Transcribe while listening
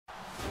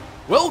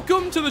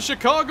Welcome to the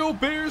Chicago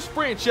Bears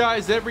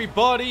franchise,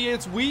 everybody.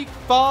 It's week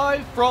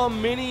 5 from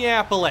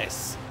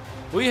Minneapolis.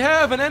 We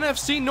have an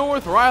NFC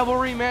North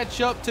rivalry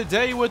matchup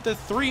today with the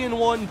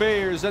 3-1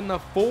 Bears and the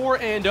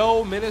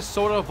 4-0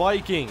 Minnesota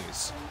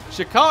Vikings.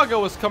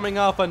 Chicago is coming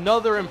off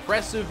another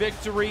impressive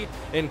victory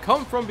in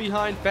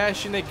come-from-behind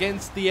fashion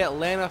against the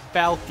Atlanta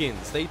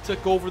Falcons. They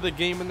took over the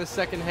game in the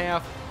second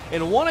half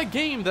and won a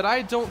game that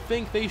I don't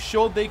think they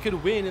showed they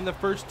could win in the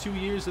first 2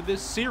 years of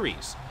this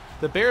series.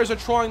 The Bears are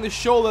trying to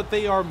show that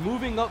they are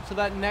moving up to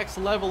that next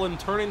level and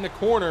turning the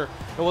corner,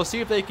 and we'll see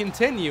if they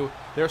continue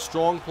their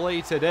strong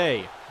play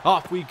today.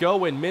 Off we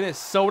go in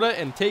Minnesota,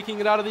 and taking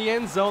it out of the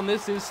end zone,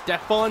 this is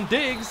Stefon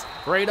Diggs,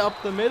 right up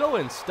the middle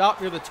and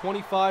stopped near the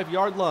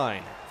 25-yard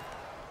line.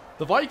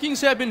 The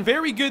Vikings have been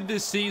very good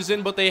this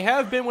season, but they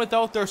have been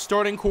without their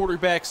starting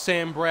quarterback,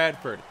 Sam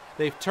Bradford.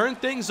 They've turned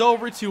things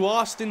over to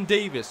Austin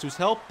Davis, who's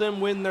helped them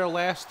win their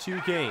last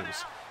 2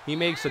 games. He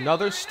makes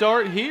another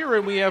start here,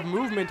 and we have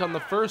movement on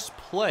the first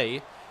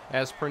play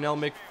as Pernell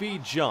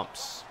McPhee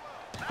jumps.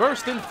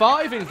 1st and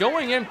 5 and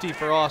going empty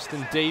for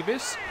Austin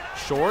Davis.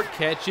 Short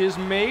catch is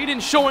made,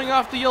 and showing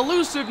off the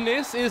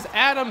elusiveness is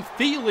Adam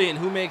Thielen,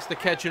 who makes the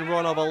catch and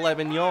run of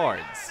 11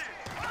 yards.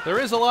 There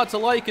is a lot to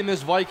like in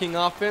this Viking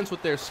offense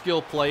with their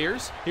skill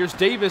players. Here's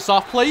Davis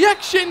off play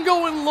action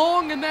going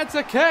long, and that's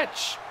a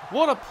catch.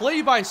 What a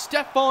play by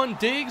Stefon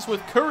Diggs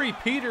with Curry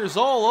Peters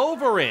all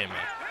over him.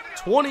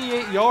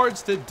 28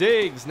 yards to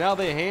Diggs. Now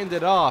they hand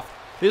it off.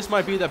 This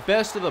might be the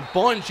best of the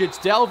bunch. It's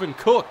Dalvin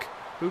Cook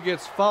who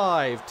gets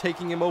 5,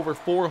 taking him over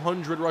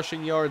 400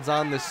 rushing yards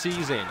on the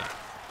season.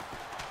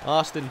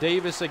 Austin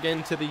Davis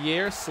again to the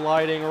air,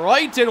 sliding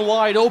right and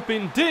wide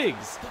open.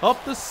 Diggs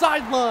up the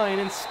sideline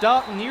and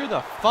stopped near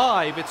the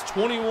 5. It's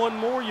 21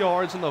 more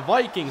yards, and the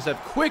Vikings have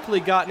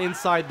quickly gotten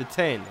inside the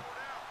 10.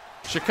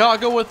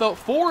 Chicago without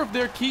 4 of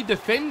their key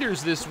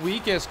defenders this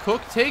week as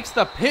Cook takes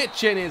the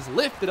pitch and is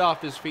lifted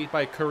off his feet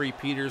by Curry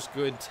Peters.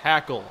 Good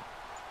tackle.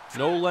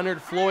 No Leonard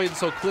Floyd,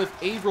 so Cliff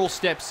Averill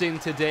steps in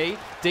today.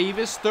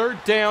 Davis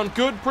 3rd down,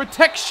 good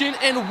protection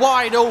and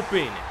wide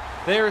open.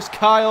 There's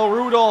Kyle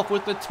Rudolph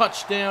with the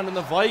touchdown, and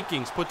the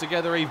Vikings put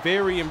together a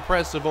very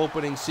impressive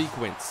opening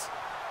sequence.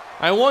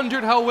 I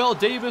wondered how well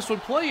Davis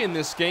would play in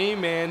this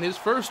game, and his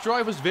first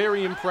drive was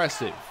very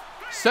impressive.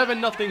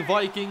 7-0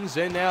 Vikings,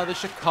 and now the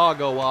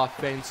Chicago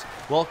offense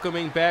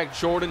welcoming back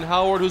Jordan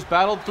Howard, who's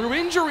battled through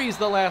injuries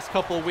the last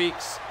couple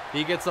weeks.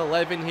 He gets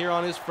 11 here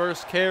on his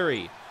first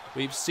carry.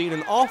 We've seen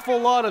an awful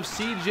lot of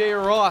C.J.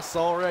 Ross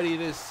already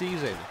this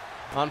season.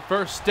 On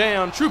 1st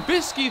down,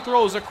 Trubisky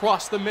throws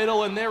across the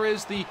middle, and there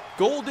is the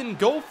Golden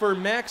Gopher,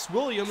 Max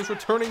Williams,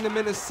 returning to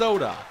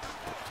Minnesota.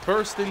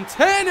 1st and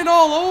 10, and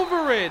all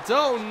over it.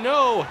 Oh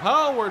no,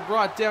 Howard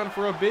brought down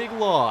for a big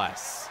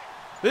loss.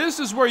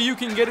 This is where you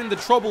can get into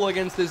trouble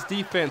against this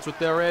defense with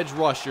their edge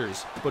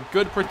rushers. But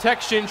good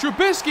protection.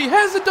 Trubisky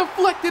has it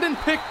deflected and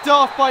picked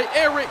off by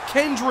Eric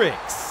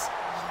Kendricks.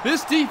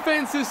 This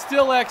defense is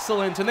still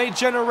excellent, and they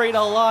generate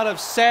a lot of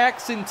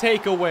sacks and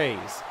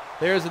takeaways.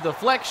 There's a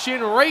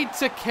deflection right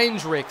to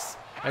Kendricks,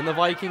 and the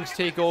Vikings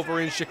take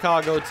over in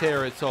Chicago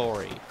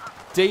territory.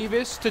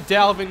 Davis to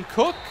Dalvin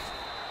Cook.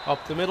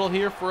 Up the middle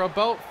here for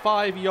about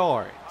 5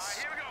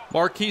 yards.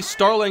 Marquise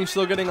Starling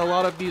still getting a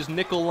lot of these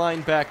nickel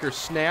linebacker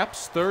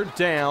snaps. 3rd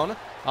down.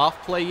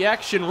 Off play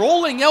action.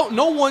 Rolling out.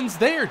 No one's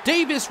there.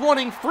 Davis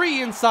running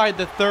free inside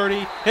the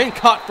 30 and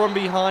caught from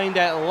behind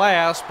at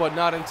last, but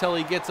not until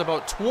he gets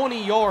about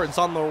 20 yards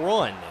on the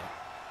run.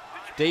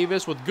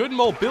 Davis with good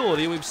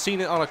mobility. We've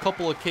seen it on a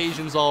couple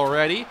occasions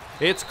already.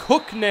 It's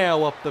Cook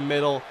now up the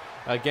middle.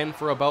 Again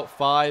for about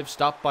 5.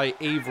 Stopped by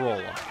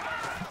Averill.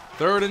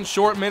 3rd and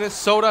short,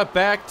 Minnesota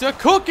back to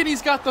Cook, and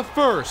he's got the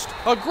first.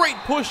 A great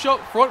push up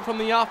front from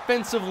the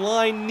offensive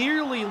line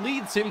nearly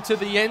leads him to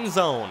the end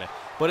zone,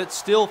 but it's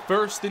still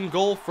 1st and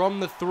goal from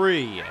the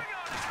 3.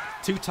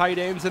 2 tight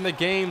ends in the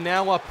game,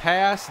 now a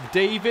pass.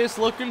 Davis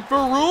looking for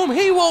room,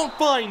 he won't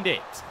find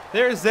it.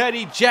 There's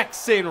Eddie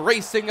Jackson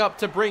racing up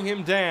to bring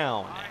him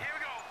down.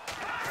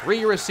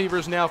 3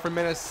 receivers now for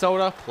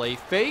Minnesota, play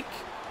fake.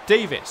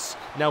 Davis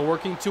now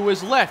working to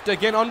his left,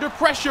 again under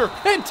pressure,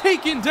 and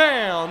taken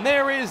down.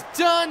 There is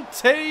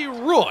Dante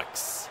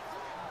Rooks.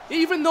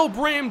 Even though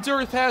Bram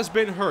Dirth has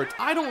been hurt,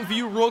 I don't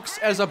view Rooks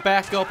as a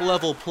backup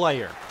level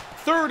player.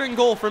 3rd and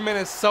goal for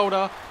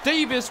Minnesota.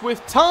 Davis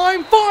with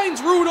time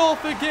finds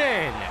Rudolph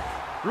again.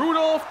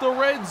 Rudolph, the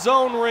red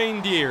zone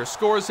reindeer,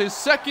 scores his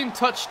 2nd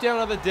touchdown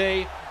of the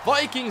day.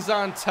 Vikings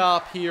on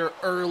top here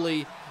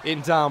early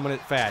in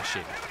dominant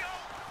fashion.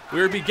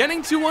 We're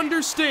beginning to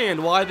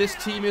understand why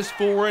this team is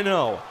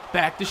 4-0.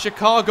 Back to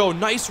Chicago.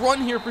 Nice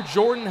run here for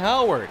Jordan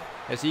Howard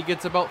as he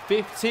gets about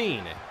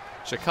 15.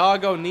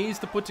 Chicago needs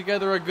to put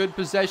together a good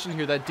possession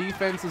here. That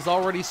defense has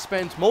already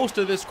spent most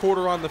of this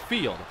quarter on the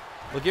field.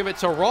 We'll give it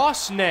to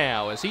Ross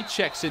now as he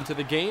checks into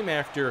the game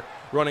after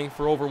running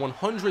for over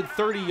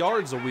 130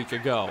 yards a week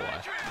ago.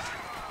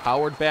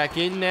 Howard back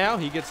in now.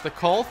 He gets the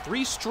call.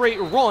 3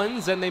 straight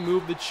runs, and they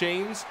move the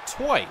chains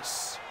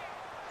twice.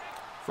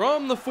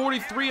 From the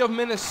 43 of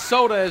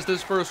Minnesota as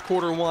this first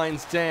quarter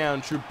winds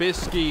down,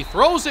 Trubisky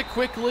throws it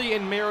quickly,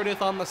 and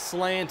Meredith on the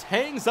slant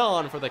hangs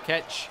on for the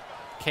catch.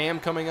 Cam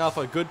coming off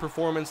a good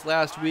performance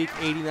last week,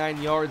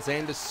 89 yards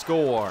and a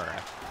score.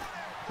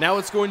 Now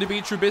it's going to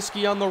be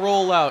Trubisky on the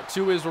rollout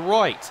to his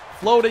right,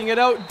 floating it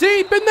out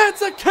deep, and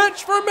that's a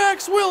catch for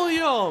Max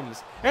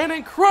Williams! An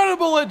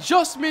incredible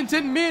adjustment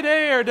in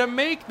midair to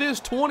make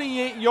this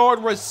 28-yard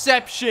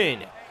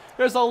reception.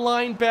 There's a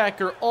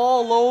linebacker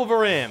all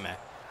over him.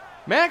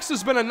 Max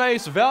has been a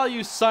nice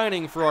value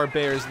signing for our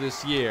Bears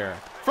this year.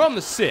 From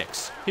the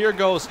 6, here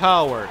goes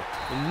Howard.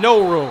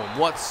 No room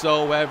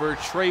whatsoever.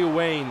 Trey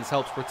Waynes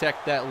helps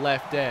protect that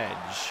left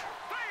edge.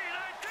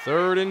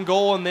 3rd and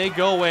goal, and they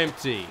go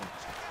empty.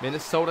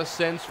 Minnesota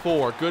sends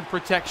 4. Good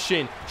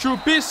protection.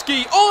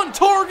 Trubisky on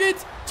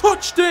target.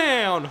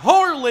 Touchdown,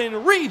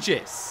 Harlan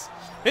Regis.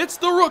 It's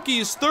the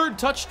rookie's 3rd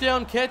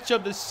touchdown catch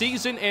of the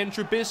season, and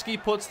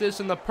Trubisky puts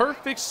this in the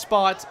perfect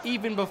spot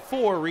even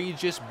before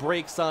Regis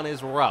breaks on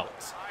his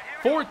route.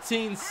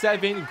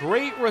 14-7,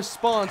 great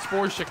response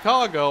for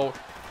Chicago,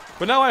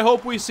 but now I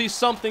hope we see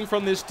something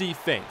from this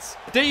defense.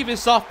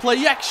 Davis off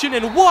play action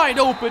and wide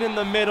open in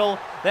the middle.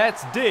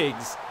 That's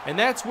Diggs, and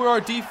that's where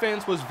our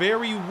defense was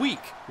very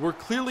weak. We're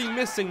clearly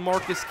missing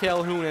Marcus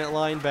Calhoun at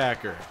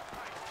linebacker.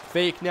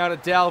 Fake now to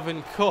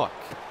Dalvin Cook.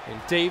 And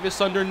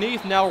Davis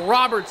underneath. Now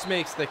Roberts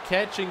makes the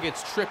catch and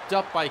gets tripped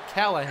up by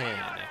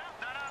Callahan.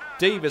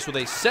 Davis with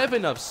a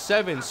 7 of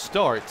 7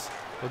 start.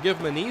 We'll give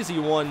him an easy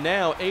one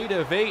now. 8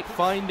 of 8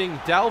 finding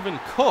Dalvin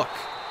Cook.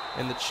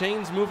 And the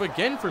chains move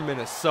again for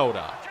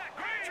Minnesota.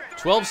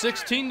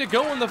 12-16 to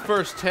go in the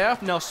first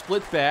half. Now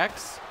split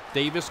backs.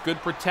 Davis, good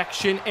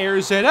protection,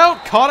 airs it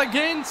out. Caught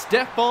again.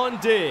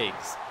 Stephon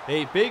Diggs.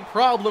 A big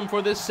problem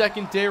for this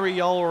secondary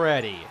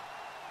already.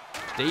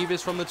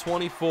 Davis from the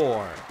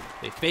 24.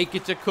 They fake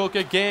it to Cook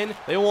again.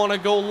 They want to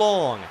go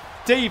long.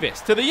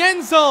 Davis to the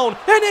end zone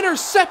and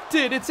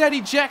intercepted. It's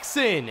Eddie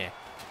Jackson.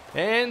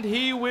 And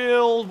he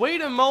will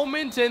wait a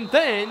moment and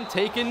then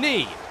take a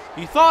knee.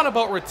 He thought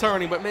about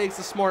returning but makes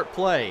a smart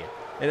play.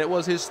 And it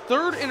was his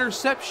 3rd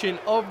interception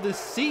of the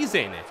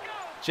season.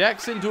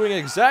 Jackson doing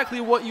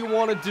exactly what you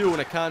want to do in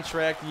a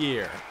contract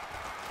year.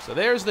 So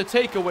there's the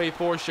takeaway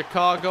for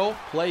Chicago.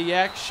 Play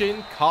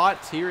action,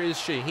 caught. Here is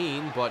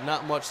Shaheen, but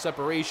not much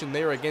separation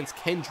there against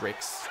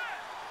Kendricks.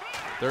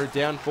 3rd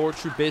down for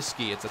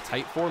Trubisky. It's a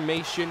tight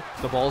formation.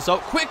 The ball's out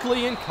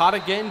quickly and caught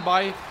again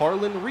by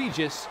Harlan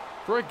Regis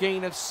for a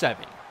gain of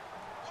 7.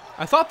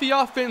 I thought the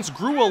offense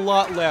grew a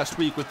lot last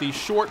week with these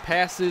short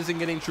passes and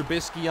getting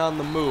Trubisky on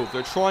the move.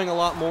 They're trying a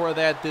lot more of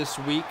that this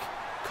week.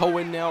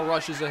 Cohen now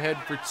rushes ahead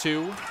for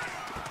 2.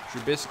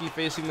 Trubisky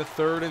facing the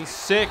 3rd and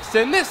 6,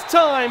 and this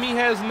time he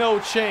has no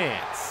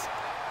chance.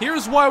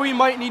 Here's why we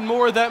might need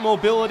more of that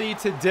mobility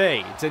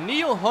today.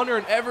 Daniil Hunter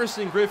and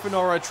Everson Griffin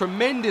are a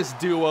tremendous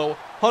duo.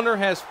 Hunter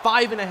has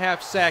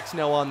 5.5 sacks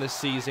now on the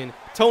season.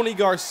 Tony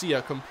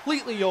Garcia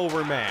completely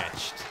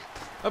overmatched.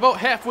 About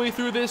halfway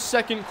through this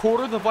second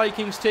quarter, the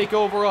Vikings take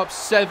over up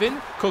 7.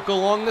 Cook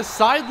along the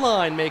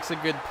sideline makes a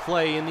good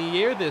play in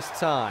the air this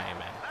time.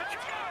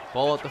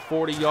 Ball at the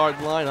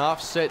 40-yard line,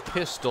 offset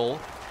pistol.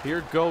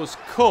 Here goes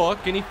Cook,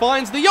 and he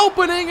finds the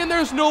opening, and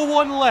there's no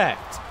one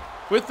left.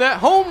 With that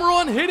home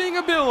run hitting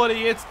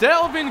ability, it's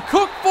Dalvin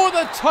Cook for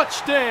the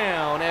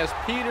touchdown, as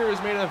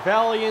Peters made a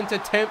valiant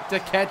attempt to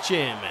catch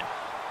him.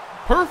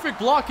 Perfect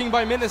blocking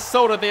by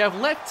Minnesota. They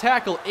have left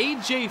tackle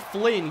A.J.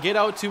 Flynn get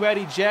out to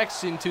Eddie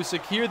Jackson to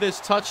secure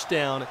this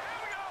touchdown.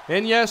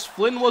 And yes,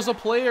 Flynn was a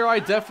player I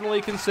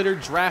definitely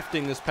considered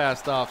drafting this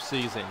past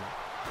offseason.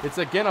 It's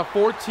again a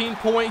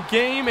 14-point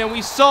game, and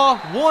we saw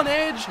one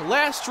edge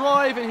last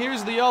drive, and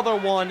here's the other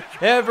one,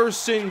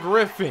 Everson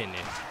Griffin.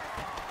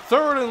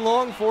 3rd and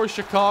long for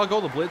Chicago.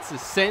 The blitz is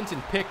sent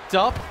and picked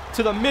up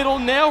to the middle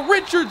now.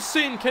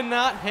 Richardson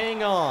cannot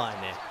hang on.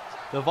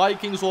 The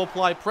Vikings will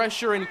apply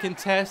pressure and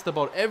contest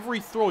about every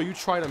throw you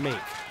try to make.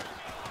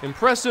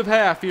 Impressive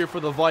half here for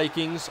the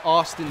Vikings.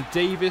 Austin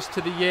Davis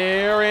to the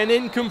air, and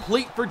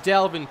incomplete for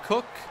Dalvin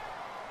Cook.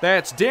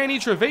 That's Danny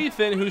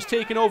Trevathan, who's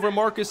taken over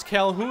Marcus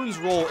Calhoun's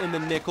role in the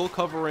nickel,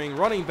 covering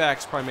running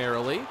backs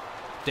primarily.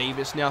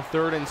 Davis now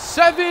 3rd and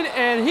 7,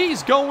 and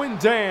he's going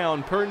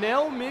down.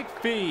 Pernell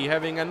McPhee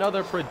having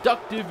another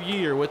productive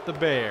year with the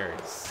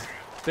Bears.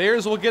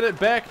 Bears will get it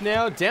back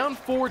now, down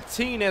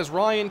 14 as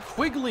Ryan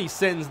Quigley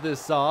sends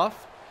this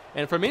off.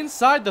 And from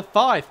inside the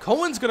 5,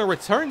 Cohen's going to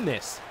return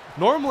this.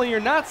 Normally, you're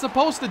not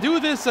supposed to do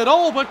this at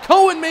all, but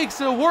Cohen makes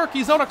it work.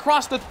 He's out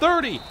across the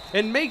 30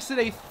 and makes it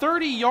a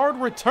 30-yard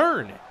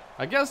return.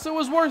 I guess it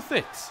was worth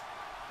it.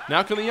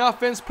 Now can the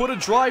offense put a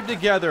drive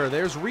together?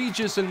 There's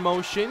Regis in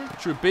motion.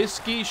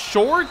 Trubisky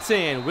short,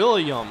 and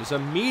Williams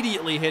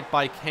immediately hit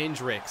by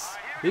Kendricks.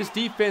 This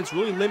defense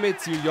really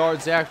limits your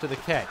yards after the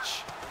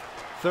catch.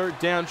 3rd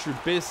down,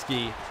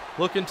 Trubisky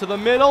looking to the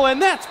middle,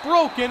 and that's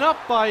broken up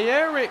by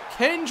Eric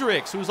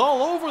Kendricks, who's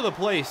all over the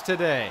place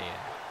today.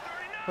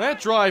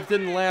 That drive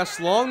didn't last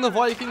long. The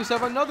Vikings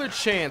have another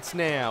chance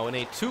now in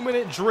a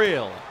 2-minute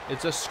drill.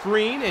 It's a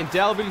screen, and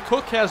Dalvin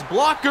Cook has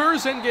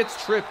blockers and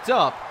gets tripped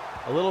up.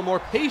 A little more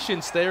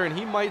patience there, and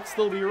he might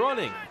still be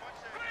running.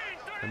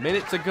 A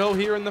minute to go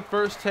here in the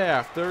first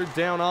half. Third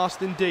down,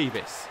 Austin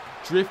Davis.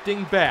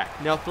 Drifting back.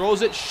 Now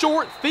throws it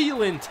short.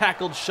 Thielen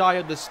tackled shy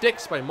of the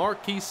sticks by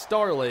Marquise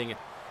Starling.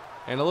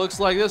 And it looks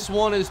like this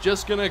one is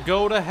just going to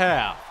go to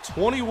half.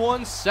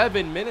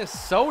 21-7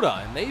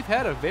 Minnesota. And they've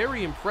had a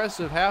very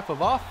impressive half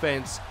of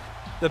offense.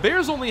 The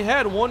Bears only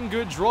had one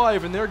good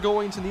drive, and they're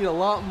going to need a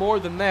lot more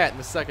than that in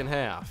the second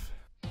half.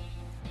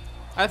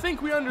 I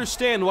think we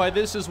understand why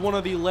this is one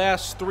of the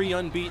last 3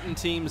 unbeaten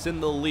teams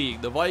in the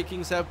league. The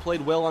Vikings have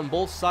played well on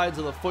both sides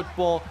of the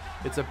football.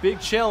 It's a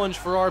big challenge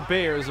for our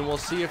Bears, and we'll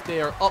see if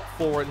they are up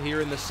for it here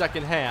in the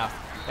second half.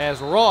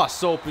 As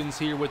Ross opens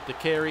here with the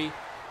carry,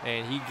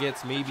 and he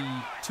gets maybe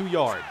 2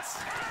 yards.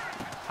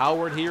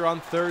 Howard here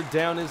on third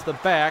down is the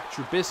back.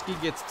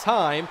 Trubisky gets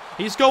time.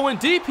 He's going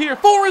deep here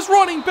for his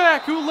running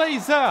back, who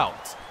lays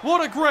out.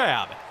 What a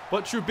grab.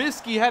 But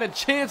Trubisky had a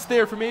chance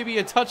there for maybe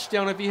a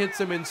touchdown if he hits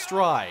him in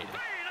stride.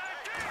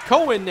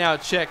 Cohen now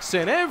checks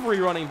in. Every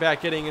running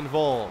back getting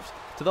involved.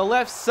 To the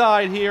left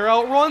side here,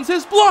 outruns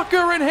his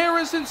blocker, and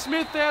Harrison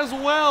Smith as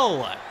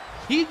well.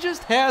 He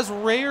just has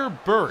rare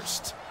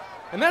burst.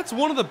 And that's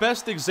one of the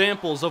best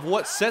examples of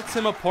what sets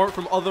him apart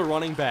from other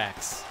running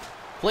backs.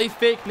 Play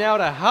fake now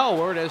to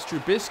Howard as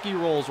Trubisky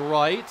rolls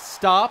right,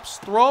 stops,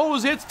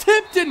 throws, it's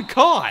tipped and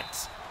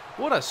caught.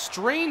 What a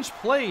strange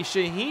play.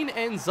 Shaheen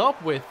ends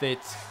up with it.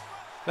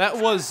 That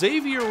was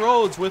Xavier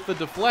Rhodes with the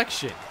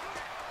deflection.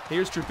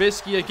 Here's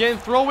Trubisky again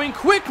throwing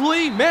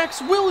quickly. Max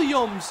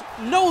Williams.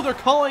 No, they're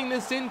calling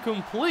this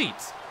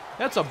incomplete.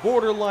 That's a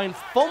borderline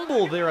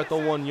fumble there at the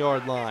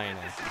 1-yard line.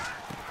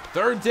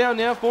 Third down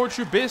now for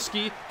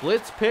Trubisky.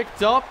 Blitz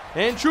picked up,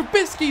 and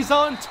Trubisky's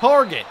on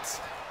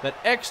target. That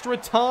extra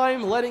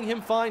time letting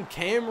him find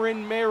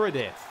Cameron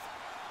Meredith.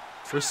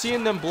 We're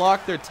seeing them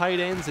block their tight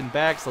ends and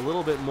backs a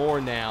little bit more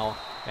now.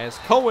 As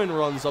Cohen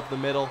runs up the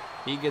middle,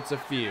 he gets a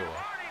few.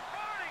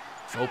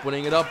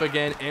 Opening it up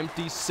again,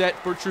 empty set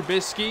for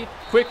Trubisky.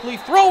 Quickly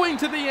throwing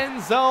to the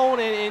end zone,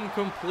 and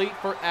incomplete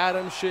for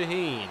Adam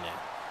Shaheen.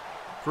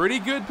 Pretty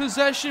good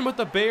possession, but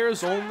the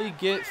Bears only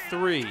get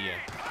 3.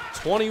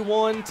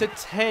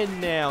 21-10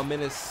 now,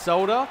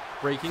 Minnesota.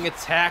 Breaking a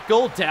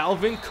tackle,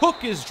 Dalvin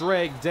Cook is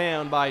dragged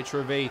down by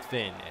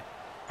Trevathan.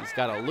 He's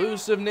got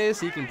elusiveness,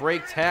 he can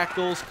break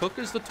tackles. Cook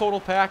is the total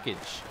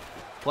package.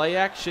 Play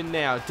action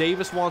now.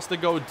 Davis wants to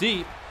go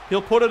deep.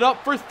 He'll put it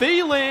up for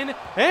Thielen,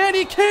 and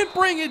he can't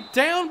bring it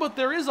down, but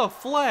there is a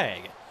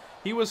flag.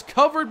 He was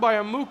covered by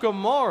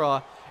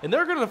Amukamara, and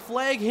they're going to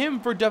flag him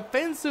for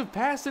defensive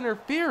pass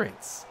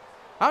interference.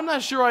 I'm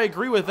not sure I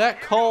agree with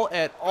that call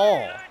at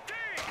all.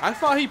 I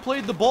thought he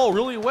played the ball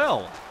really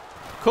well.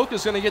 Cook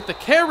is going to get the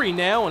carry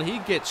now, and he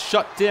gets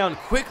shut down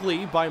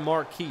quickly by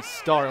Marquise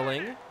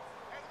Starling.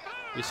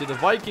 You see the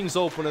Vikings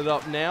open it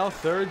up now.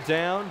 Third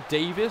down.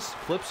 Davis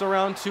flips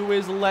around to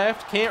his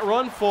left. Can't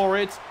run for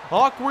it.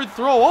 Awkward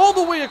throw all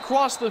the way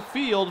across the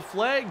field.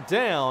 Flag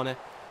down.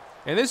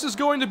 And this is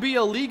going to be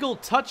a legal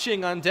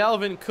touching on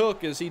Dalvin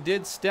Cook as he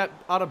did step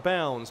out of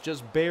bounds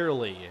just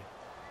barely.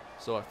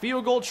 So a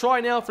field goal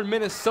try now for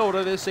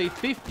Minnesota. This a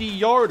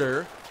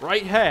 50-yarder.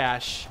 Right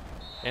hash.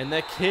 And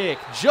the kick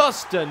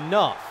just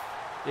enough.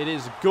 It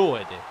is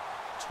good.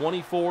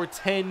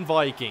 24-10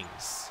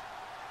 Vikings.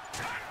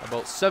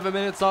 About 7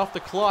 minutes off the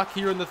clock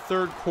here in the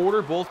third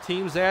quarter. Both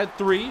teams add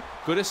 3.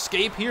 Good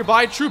escape here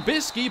by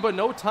Trubisky, but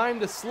no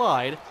time to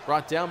slide.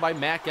 Brought down by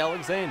Mac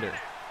Alexander.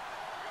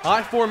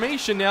 High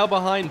formation now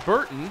behind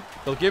Burton.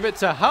 They'll give it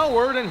to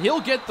Howard, and he'll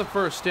get the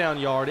first down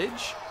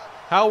yardage.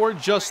 Howard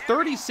just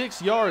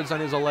 36 yards on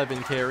his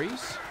 11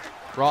 carries.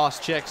 Ross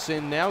checks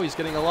in now. He's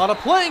getting a lot of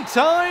playing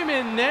time,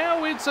 and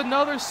now it's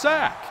another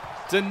sack.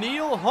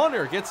 Daniil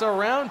Hunter gets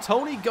around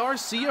Tony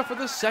Garcia for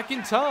the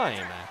second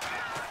time.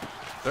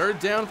 Third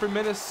down for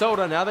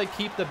Minnesota. Now they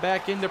keep the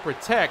back end to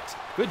protect.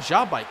 Good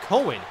job by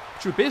Cohen.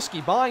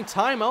 Trubisky buying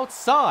time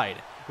outside.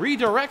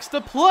 Redirects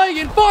the play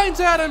and finds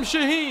Adam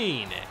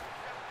Shaheen.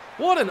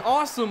 What an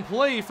awesome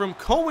play from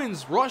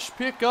Cohen's rush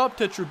pickup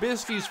to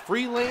Trubisky's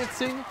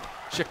freelancing.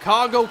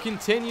 Chicago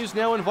continues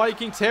now in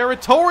Viking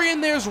territory,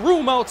 and there's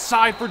room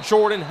outside for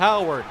Jordan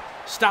Howard.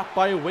 Stopped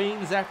by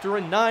Waynes after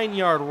a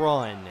 9-yard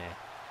run.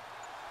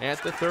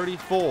 At the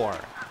 34.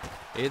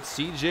 It's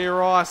C.J.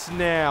 Ross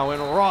now,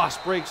 and Ross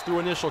breaks through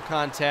initial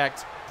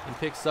contact and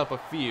picks up a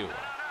few.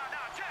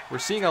 We're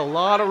seeing a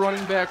lot of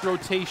running back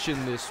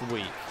rotation this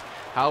week.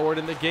 Howard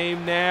in the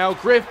game now.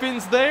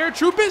 Griffin's there.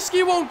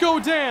 Trubisky won't go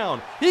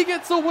down. He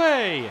gets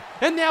away,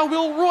 and now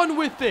we'll run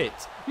with it.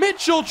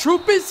 Mitchell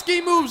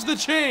Trubisky moves the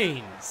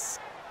chains.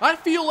 I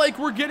feel like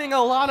we're getting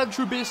a lot of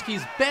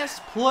Trubisky's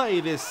best play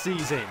this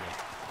season.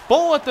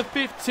 Ball at the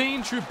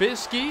 15,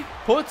 Trubisky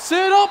puts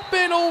it up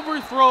and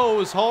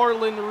overthrows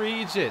Harlan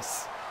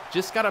Regis.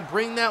 Just got to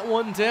bring that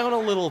one down a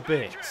little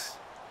bit.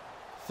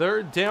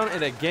 Third down,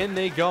 and again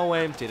they go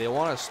empty. They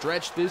want to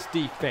stretch this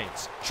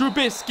defense.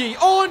 Trubisky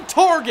on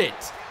target.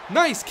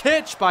 Nice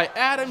catch by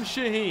Adam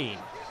Shaheen.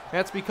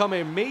 That's become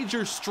a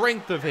major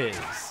strength of his.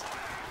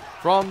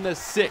 from the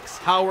 6.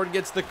 Howard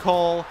gets the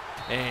call,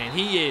 and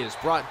he is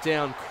brought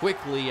down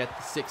quickly at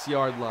the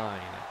 6-yard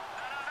line.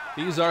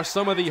 These are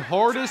some of the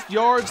hardest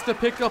yards to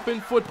pick up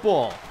in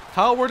football.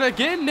 Howard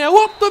again,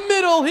 now up the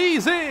middle,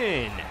 he's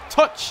in!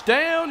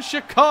 Touchdown,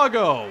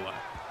 Chicago!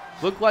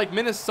 Looked like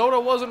Minnesota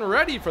wasn't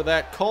ready for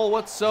that call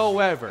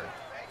whatsoever.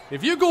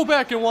 If you go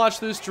back and watch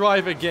this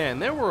drive again,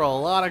 there were a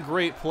lot of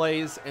great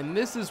plays, and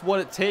this is what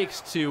it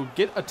takes to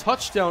get a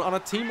touchdown on a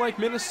team like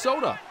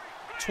Minnesota.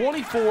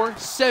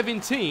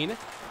 24-17.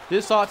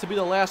 This ought to be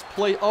the last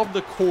play of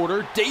the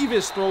quarter.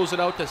 Davis throws it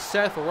out to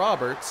Seth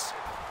Roberts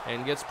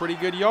and gets pretty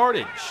good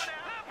yardage.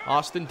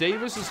 Austin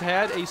Davis has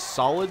had a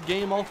solid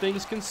game, all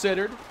things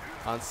considered.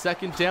 On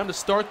 2nd down to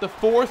start the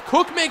 4th,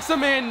 Cook makes a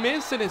man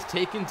miss and is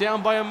taken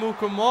down by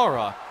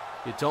Amukamara.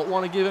 You don't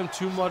want to give him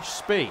too much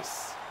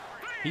space.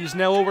 He's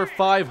now over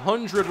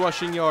 500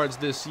 rushing yards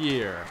this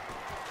year.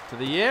 To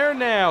the air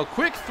now,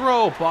 quick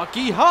throw,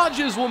 Bucky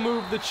Hodges will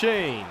move the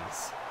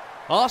chains.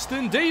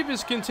 Austin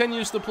Davis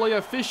continues to play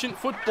efficient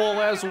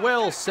football as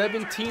well,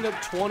 17 of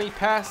 20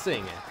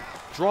 passing.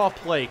 Draw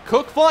play,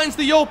 Cook finds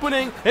the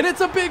opening, and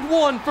it's a big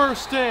one,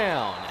 1st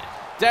down.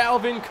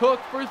 Dalvin Cook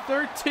for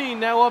 13,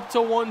 now up to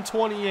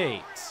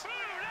 128.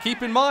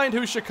 Keep in mind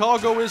who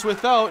Chicago is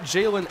without: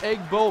 Jalen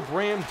Egbo,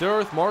 Bram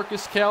Dirth,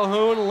 Marcus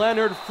Calhoun,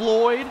 Leonard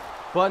Floyd.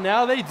 But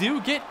now they do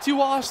get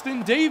to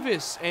Austin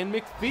Davis, and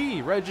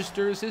McPhee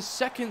registers his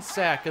 2nd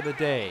sack of the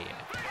day.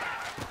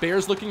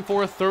 Bears looking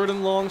for a 3rd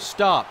and long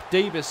stop.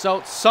 Davis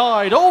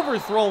outside,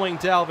 overthrowing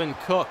Dalvin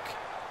Cook.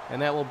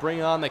 And that will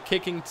bring on the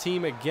kicking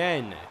team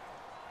again.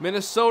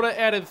 Minnesota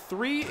added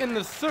 3 in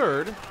the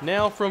 3rd.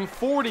 Now from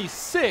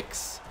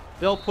 46,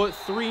 they'll put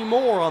 3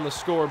 more on the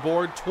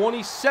scoreboard,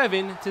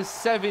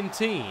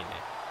 27-17.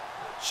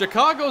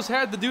 Chicago's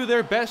had to do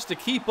their best to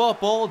keep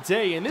up all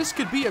day, and this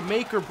could be a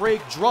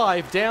make-or-break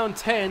drive down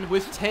 10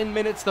 with 10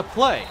 minutes to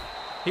play.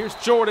 Here's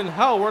Jordan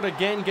Howard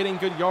again getting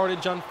good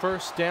yardage on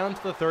 1st down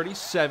to the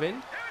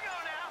 37.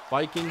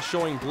 Vikings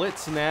showing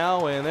blitz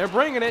now, and they're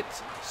bringing it.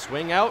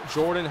 Swing out,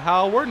 Jordan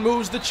Howard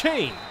moves the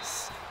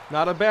chains.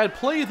 Not a bad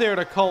play there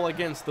to call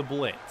against the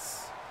blitz.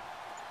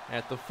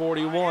 At the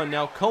 41,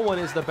 now Cohen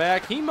is the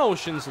back. He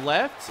motions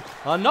left.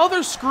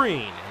 Another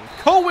screen, and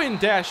Cohen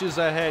dashes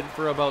ahead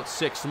for about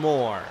 6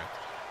 more.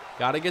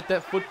 Got to get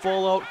that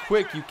football out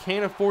quick. You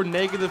can't afford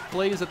negative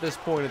plays at this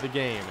point of the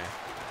game.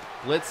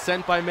 Blitz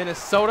sent by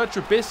Minnesota.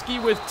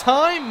 Trubisky with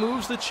time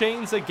moves the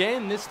chains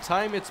again. This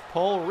time it's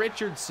Paul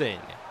Richardson.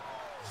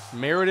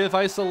 Meredith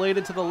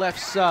isolated to the left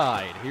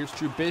side. Here's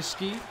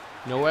Trubisky.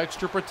 No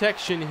extra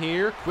protection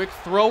here. Quick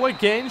throw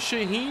again.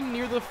 Shaheen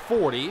near the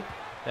 40.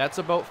 That's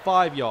about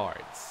 5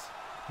 yards.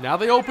 Now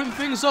they open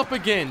things up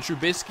again.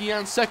 Trubisky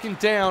on 2nd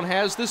down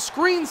has the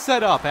screen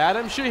set up.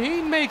 Adam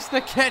Shaheen makes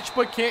the catch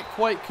but can't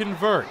quite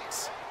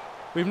convert.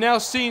 We've now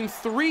seen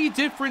 3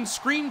 different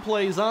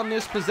screenplays on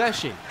this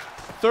possession.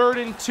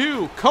 3rd and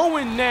 2.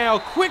 Cohen now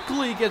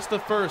quickly gets the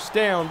 1st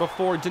down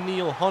before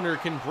Daniil Hunter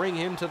can bring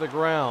him to the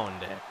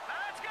ground.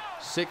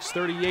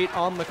 6:38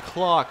 on the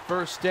clock.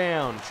 1st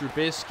down.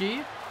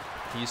 Trubisky.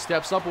 He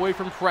steps up away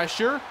from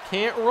pressure.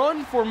 Can't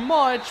run for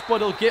much, but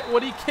he'll get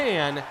what he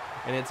can,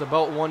 and it's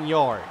about 1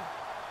 yard.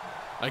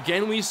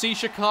 Again, we see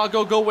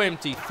Chicago go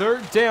empty.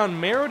 3rd down.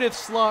 Meredith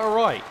slot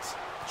right.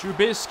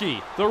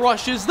 Trubisky. The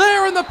rush is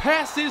there, and the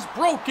pass is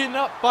broken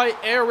up by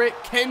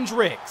Eric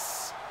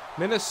Kendricks.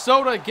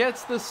 Minnesota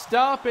gets the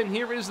stop, and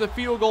here is the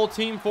field goal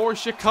team for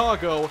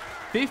Chicago.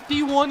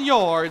 51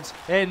 yards,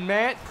 and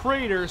Matt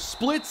Prater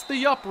splits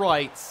the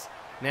uprights.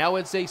 Now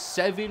it's a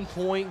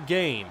 7-point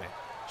game.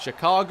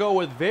 Chicago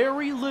with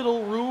very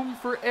little room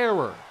for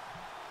error.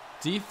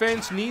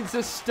 Defense needs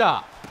a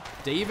stop.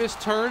 Davis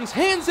turns,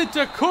 hands it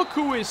to Cook,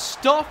 who is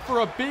stuffed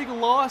for a big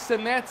loss,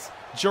 and that's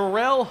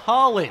Jarrell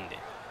Holland.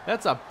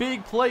 That's a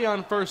big play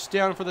on 1st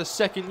down for the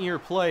 2nd-year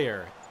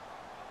player.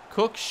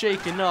 Cook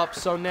shaken up,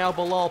 so now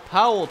Bilal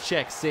Powell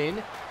checks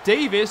in.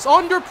 Davis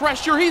under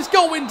pressure, he's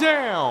going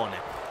down.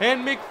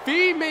 And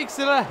McPhee makes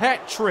it a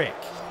hat trick.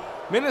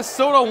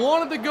 Minnesota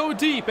wanted to go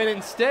deep, and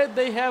instead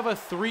they have a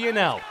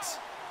 3-and-out.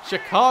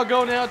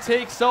 Chicago now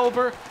takes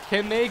over.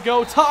 Can they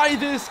go tie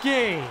this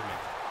game?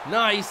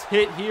 Nice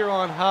hit here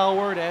on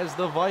Howard as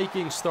the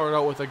Vikings start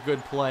out with a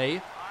good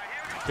play.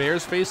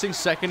 Bears facing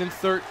 2nd and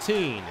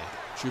 13.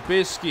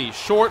 Trubisky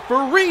short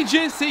for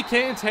Regis. He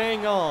can't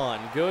hang on.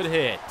 Good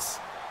hit.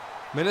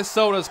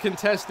 Minnesota's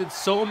contested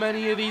so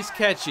many of these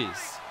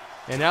catches.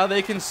 And now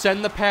they can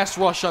send the pass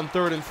rush on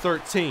 3rd and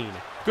 13.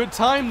 Good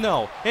time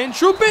though. And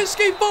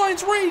Trubisky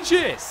finds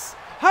Regis.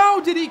 How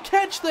did he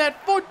catch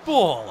that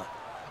football?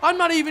 I'm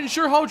not even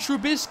sure how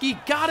Trubisky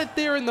got it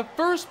there in the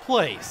first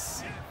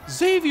place.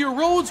 Xavier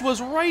Rhodes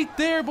was right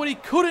there, but he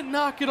couldn't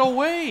knock it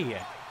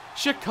away.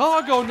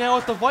 Chicago now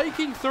at the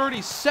Viking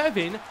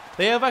 37.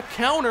 They have a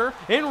counter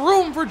and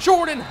room for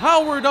Jordan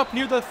Howard up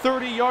near the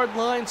 30-yard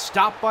line,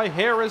 stopped by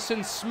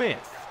Harrison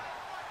Smith.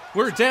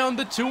 We're down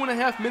to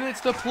 2.5 minutes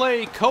to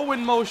play.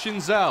 Cohen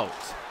motions out.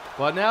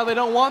 But now they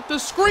don't want the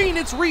screen.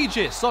 It's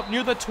Regis up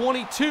near the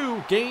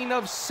 22, gain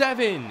of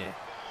 7.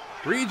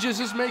 Regis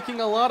is making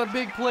a lot of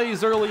big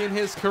plays early in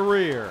his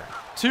career.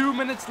 2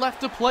 minutes left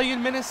to play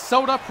in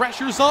Minnesota.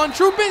 Pressure's on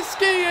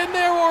Trubisky, and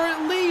there are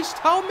at least,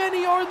 how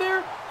many are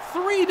there?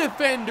 3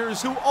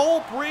 defenders who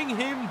all bring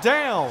him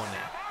down.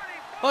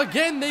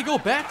 Again, they go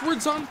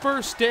backwards on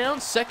first down,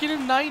 2nd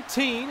and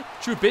 19.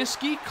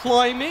 Trubisky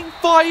climbing,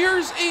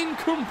 fires,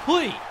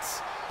 incomplete.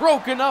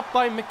 Broken up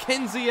by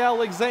Mackenzie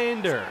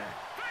Alexander.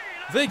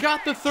 They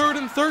got the 3rd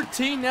and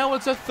 13, now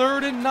it's a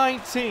 3rd and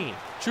 19.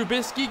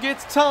 Trubisky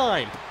gets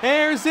time,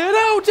 airs it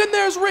out, and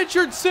there's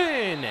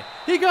Richardson.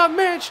 He got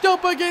matched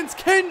up against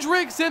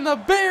Kendricks, and the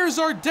Bears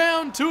are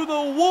down to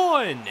the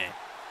 1.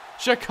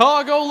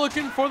 Chicago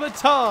looking for the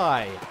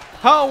tie.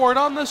 Howard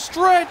on the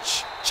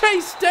stretch,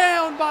 chased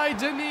down by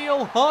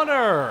Danielle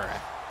Hunter.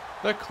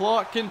 The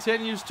clock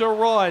continues to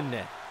run.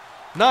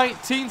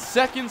 19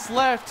 seconds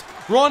left,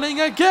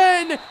 running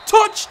again,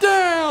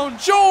 touchdown,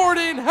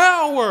 Jordan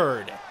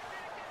Howard.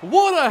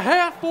 What a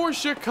half for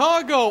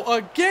Chicago.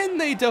 Again,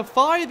 they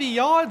defy the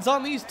odds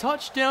on these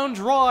touchdown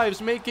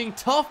drives, making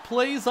tough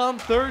plays on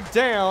 3rd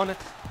down.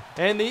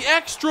 And the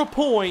extra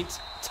point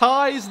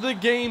ties the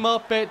game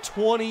up at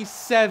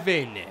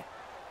 27.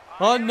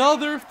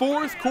 Another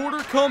 4th quarter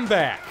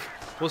comeback.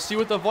 We'll see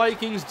what the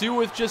Vikings do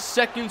with just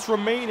seconds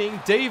remaining.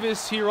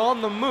 Davis here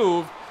on the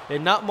move,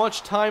 and not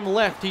much time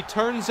left. He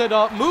turns it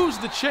up, moves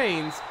the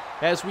chains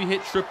as we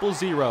hit triple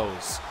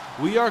zeros.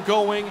 We are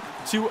going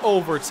to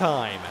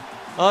overtime.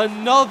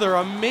 Another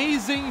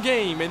amazing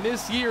game, and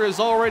this year has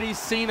already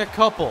seen a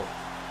couple.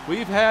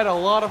 We've had a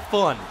lot of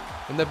fun,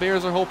 and the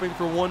Bears are hoping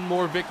for one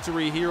more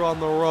victory here on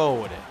the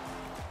road.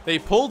 They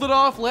pulled it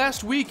off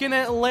last week in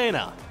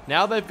Atlanta.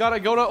 Now they've got to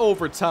go to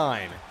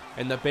overtime,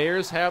 and the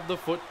Bears have the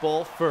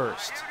football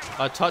first.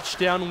 A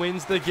touchdown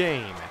wins the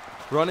game.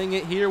 Running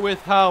it here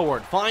with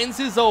Howard. Finds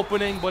his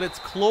opening, but it's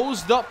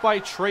closed up by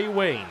Trey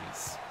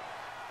Waynes.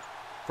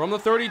 From the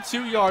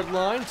 32-yard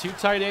line, 2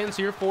 tight ends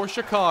here for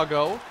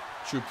Chicago.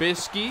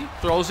 Trubisky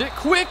throws it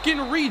quick,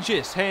 and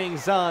Regis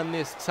hangs on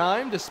this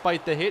time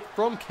despite the hit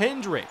from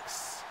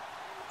Kendricks.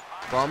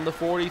 From the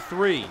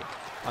 43,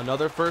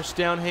 another first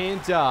down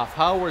handoff.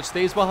 Howard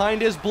stays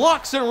behind his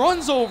blocks and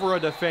runs over a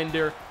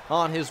defender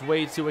on his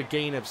way to a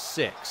gain of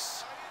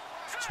 6.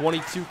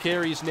 22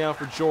 carries now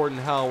for Jordan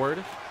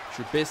Howard.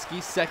 Trubisky,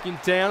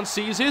 2nd down,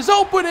 sees his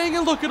opening,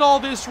 and look at all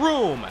this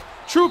room.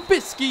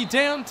 Trubisky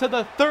down to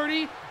the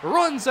 30,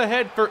 runs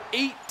ahead for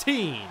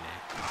 18.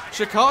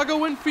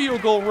 Chicago in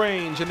field goal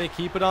range, and they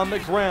keep it on the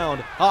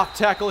ground. Off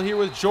tackle here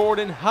with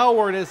Jordan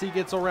Howard as he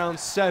gets around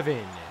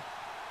 7.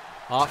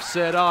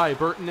 Offset eye,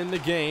 Burton in the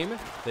game.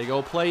 They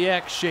go play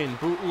action,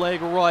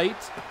 bootleg right.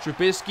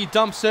 Trubisky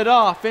dumps it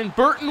off, and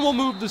Burton will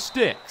move the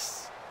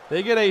sticks.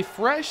 They get a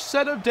fresh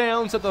set of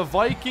downs at the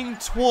Viking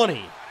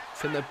 20.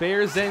 Can the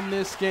Bears end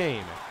this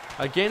game?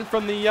 Again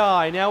from the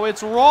eye, now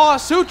it's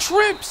Ross who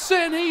trips,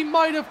 and he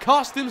might have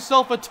cost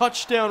himself a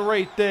touchdown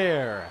right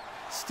there.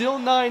 Still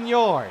 9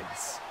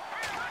 yards.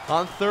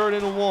 On 3rd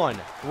and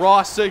 1,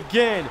 Ross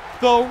again.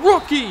 The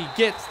rookie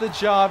gets the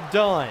job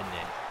done.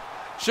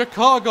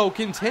 Chicago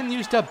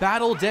continues to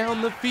battle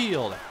down the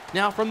field.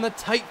 Now from the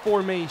tight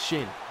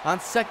formation. On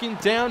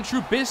 2nd down,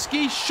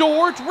 Trubisky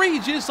short.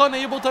 Regis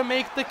unable to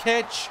make the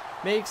catch.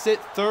 Makes it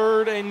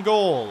 3rd and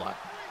goal.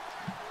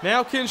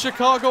 Now can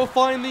Chicago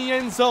find the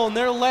end zone?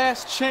 Their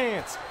last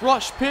chance.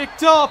 Rush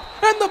picked up,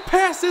 and the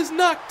pass is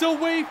knocked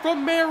away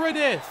from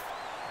Meredith.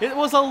 It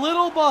was a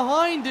little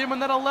behind him,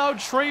 and that allowed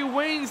Trey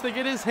Waynes to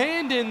get his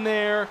hand in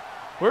there.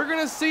 We're going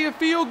to see a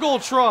field goal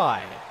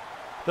try.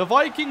 The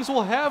Vikings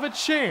will have a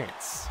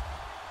chance.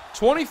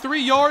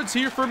 23 yards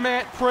here for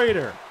Matt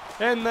Prater.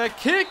 And the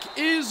kick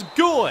is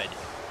good.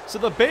 So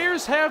the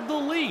Bears have the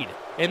lead,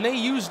 and they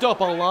used up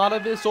a lot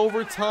of this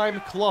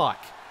overtime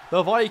clock.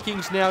 The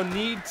Vikings now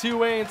need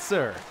to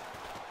answer.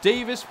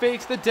 Davis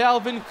fakes the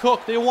Dalvin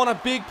Cook. They want a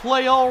big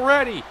play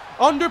already.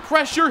 Under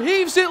pressure,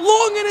 heaves it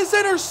long and is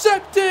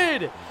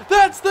intercepted.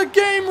 That's the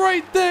game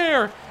right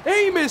there.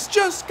 Amos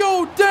just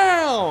go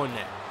down.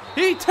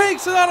 He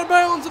takes it out of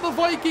bounds at the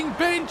Viking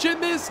bench,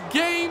 and this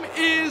game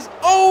is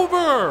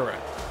over.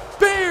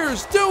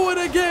 Bears do it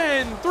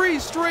again. 3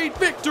 straight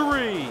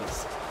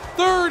victories.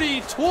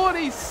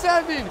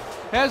 30-27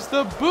 as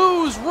the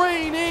boos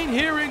reign in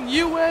here in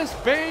US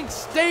Bank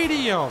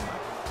Stadium.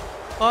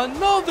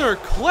 Another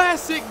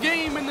classic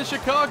game in the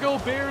Chicago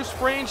Bears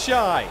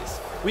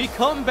franchise. We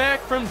come back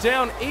from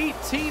down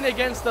 18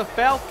 against the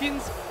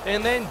Falcons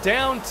and then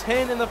down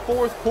 10 in the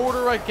 4th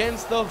quarter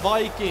against the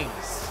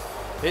Vikings.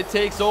 It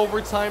takes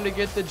overtime to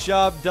get the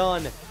job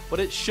done, but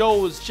it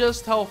shows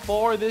just how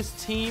far this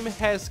team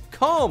has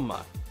come.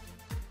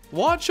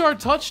 Watch our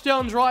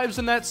touchdown drives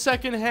in that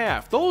second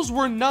half. Those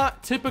were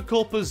not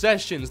typical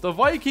possessions. The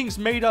Vikings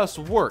made us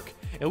work,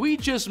 and we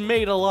just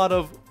made a lot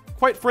of,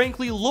 quite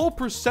frankly, low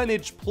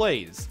percentage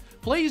plays.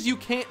 Plays you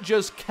can't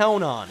just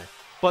count on.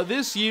 But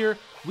this year,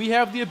 we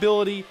have the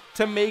ability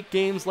to make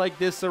games like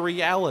this a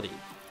reality.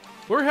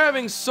 We're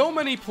having so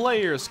many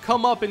players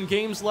come up in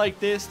games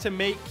like this to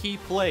make key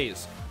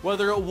plays.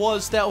 Whether it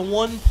was that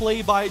one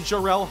play by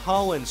Jarrell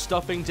Holland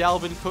stuffing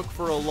Dalvin Cook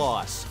for a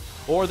loss,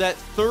 Or that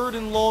 3rd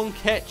and long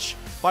catch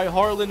by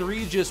Harlan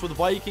Regis with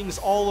Vikings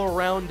all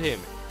around him.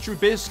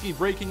 Trubisky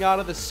breaking out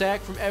of the sack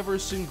from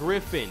Everson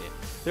Griffin.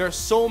 There are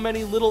so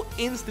many little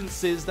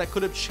instances that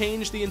could have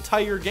changed the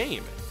entire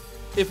game.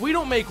 If we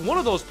don't make one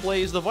of those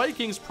plays, the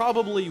Vikings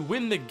probably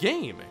win the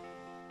game.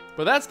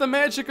 But that's the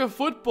magic of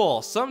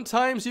football.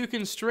 Sometimes you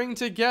can string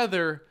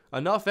together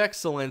enough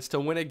excellence to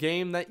win a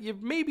game that you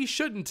maybe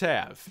shouldn't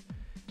have.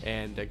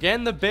 And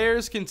again, the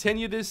Bears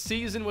continue this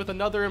season with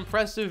another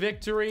impressive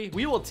victory.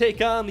 We will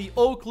take on the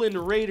Oakland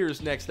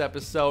Raiders next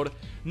episode.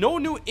 No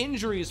new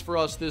injuries for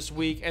us this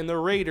week, and the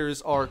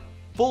Raiders are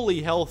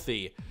fully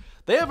healthy.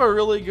 They have a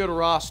really good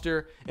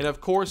roster, and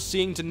of course,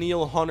 seeing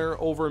Danielle Hunter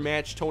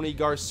overmatch Tony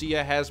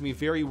Garcia has me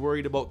very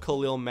worried about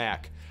Khalil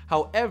Mack.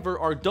 However,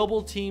 our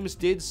double teams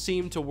did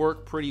seem to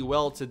work pretty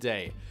well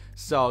today.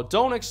 So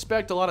don't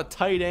expect a lot of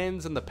tight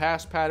ends in the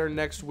pass pattern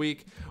next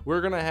week.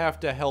 We're going to have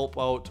to help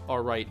out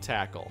our right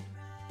tackle.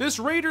 This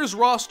Raiders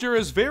roster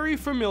is very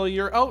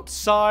familiar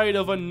outside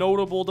of a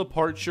notable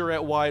departure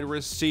at wide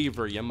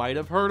receiver. You might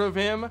have heard of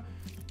him.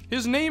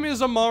 His name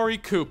is Amari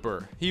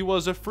Cooper. He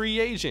was a free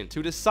agent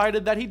who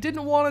decided that he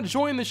didn't want to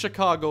join the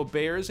Chicago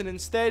Bears and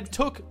instead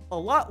took a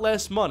lot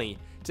less money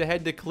to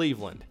head to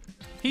Cleveland.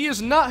 He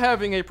is not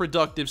having a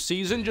productive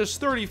season, just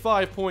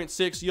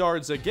 35.6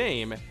 yards a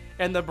game,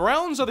 and the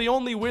Browns are the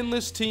only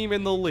winless team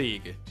in the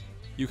league.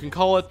 You can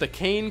call it the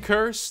Kane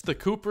curse, the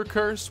Cooper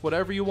curse,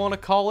 whatever you want to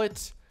call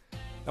it.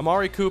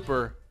 Amari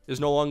Cooper is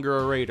no longer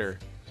a Raider,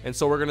 and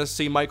so we're going to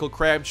see Michael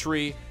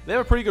Crabtree. They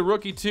have a pretty good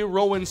rookie too,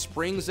 Rowan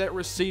Springs at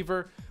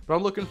receiver, but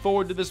I'm looking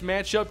forward to this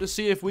matchup to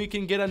see if we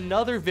can get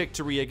another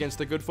victory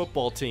against a good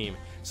football team.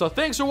 So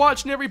thanks for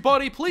watching,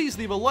 everybody. Please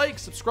leave a like,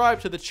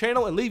 subscribe to the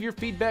channel, and leave your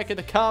feedback in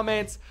the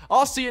comments.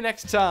 I'll see you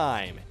next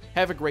time.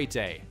 Have a great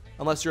day,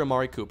 unless you're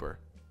Amari Cooper.